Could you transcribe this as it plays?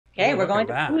Okay, Ooh, we're look going at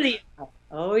to that. Puglia.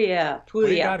 Oh yeah, What do you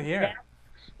Puglia. got here?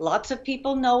 Lots of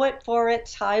people know it for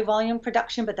its high volume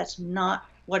production, but that's not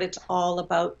what it's all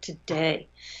about today.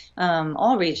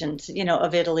 All regions,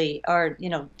 of Italy are,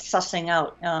 sussing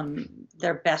out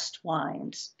their best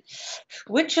wines.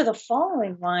 Which of the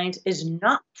following wines is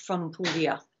not from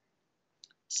Puglia?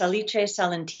 Salice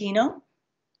Salentino,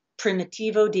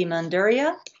 Primitivo di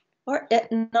Manduria, or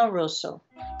Etna Rosso?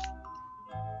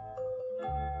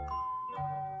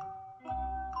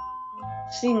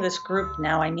 Seeing this group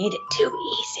now, I made it too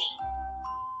easy.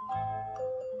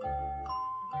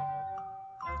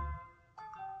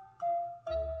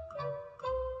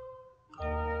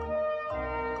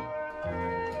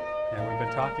 Yeah, we've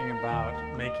been talking about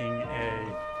making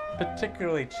a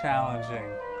particularly challenging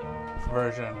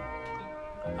version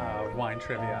of wine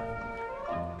trivia.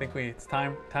 I think it's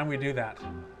time we do that.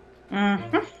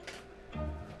 Mhm.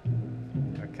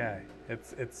 Okay,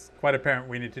 it's quite apparent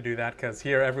we need to do that because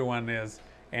here everyone is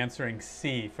answering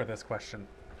C for this question.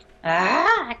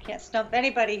 I can't stump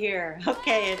anybody here.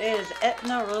 Okay, it is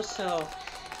Etna Rosso.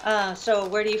 So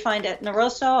where do you find Etna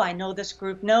Rosso? I know this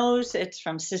group knows. It's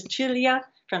from Sicilia,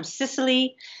 from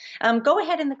Sicily. Go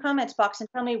ahead in the comments box and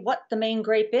tell me what the main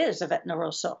grape is of Etna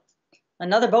Rosso.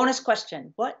 Another bonus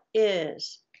question. What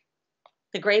is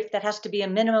the grape that has to be a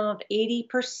minimum of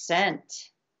 80%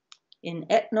 in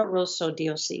Etna Rosso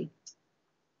DOC?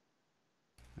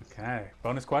 Okay,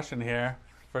 bonus question here.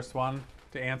 First one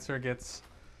to answer gets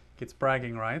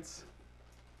bragging rights.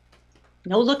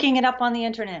 No looking it up on the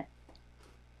internet.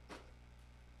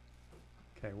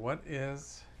 Okay, what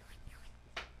is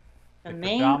The a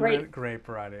main grape. predominant grape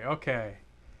variety? Okay.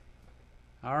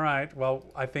 All right. Well,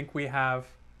 I think we have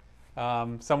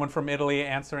someone from Italy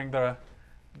answering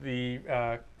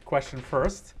the question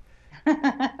first. Did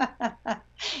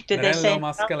they Nerello say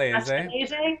Mascalese.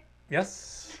 Mascalese?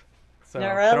 Yes. So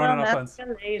Norello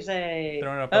Mascalese.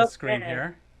 throwing it up on screen Okay,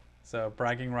 here. So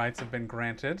bragging rights have been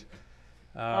granted.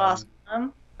 Um,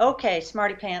 awesome. Okay,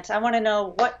 Smarty Pants, I want to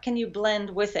know what can you blend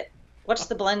with it? What's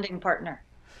the blending partner?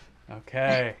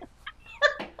 okay.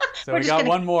 So We're we just got gonna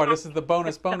one more. This is the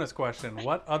bonus question.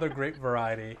 What other grape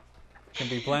variety can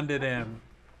be blended in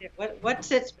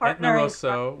what's its Etna partner in crime?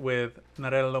 Rosso with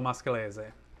Nerello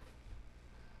Mascalese?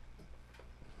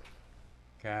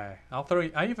 Okay.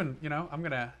 I even, I'm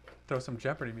going to throw some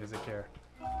Jeopardy music here.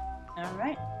 All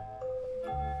right,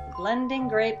 blending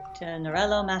grape to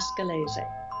Norello Mascalese.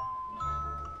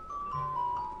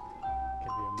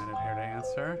 Give you a minute here to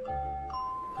answer.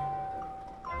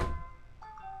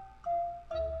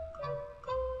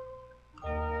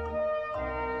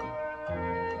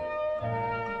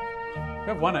 We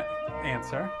have one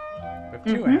answer. We have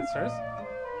two Mm-hmm. answers.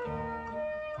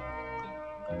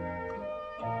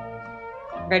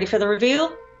 Ready for the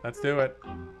reveal? Let's do it.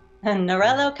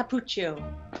 Norello Cappuccio.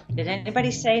 Did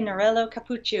anybody say Norello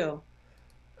Cappuccio?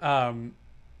 Um,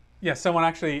 yeah, someone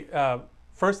actually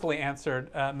firstly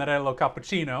answered Nerello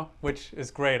Cappuccino, which is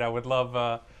great. I would love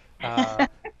a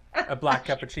black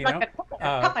Like cappuccino.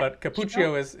 a But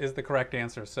cappuccino? Cappuccio is the correct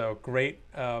answer. So great,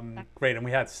 great. And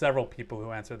we had several people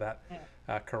who answered that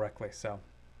Yeah, correctly. So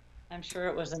I'm sure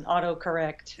it was an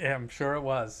autocorrect. yeah, I'm sure it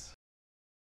was.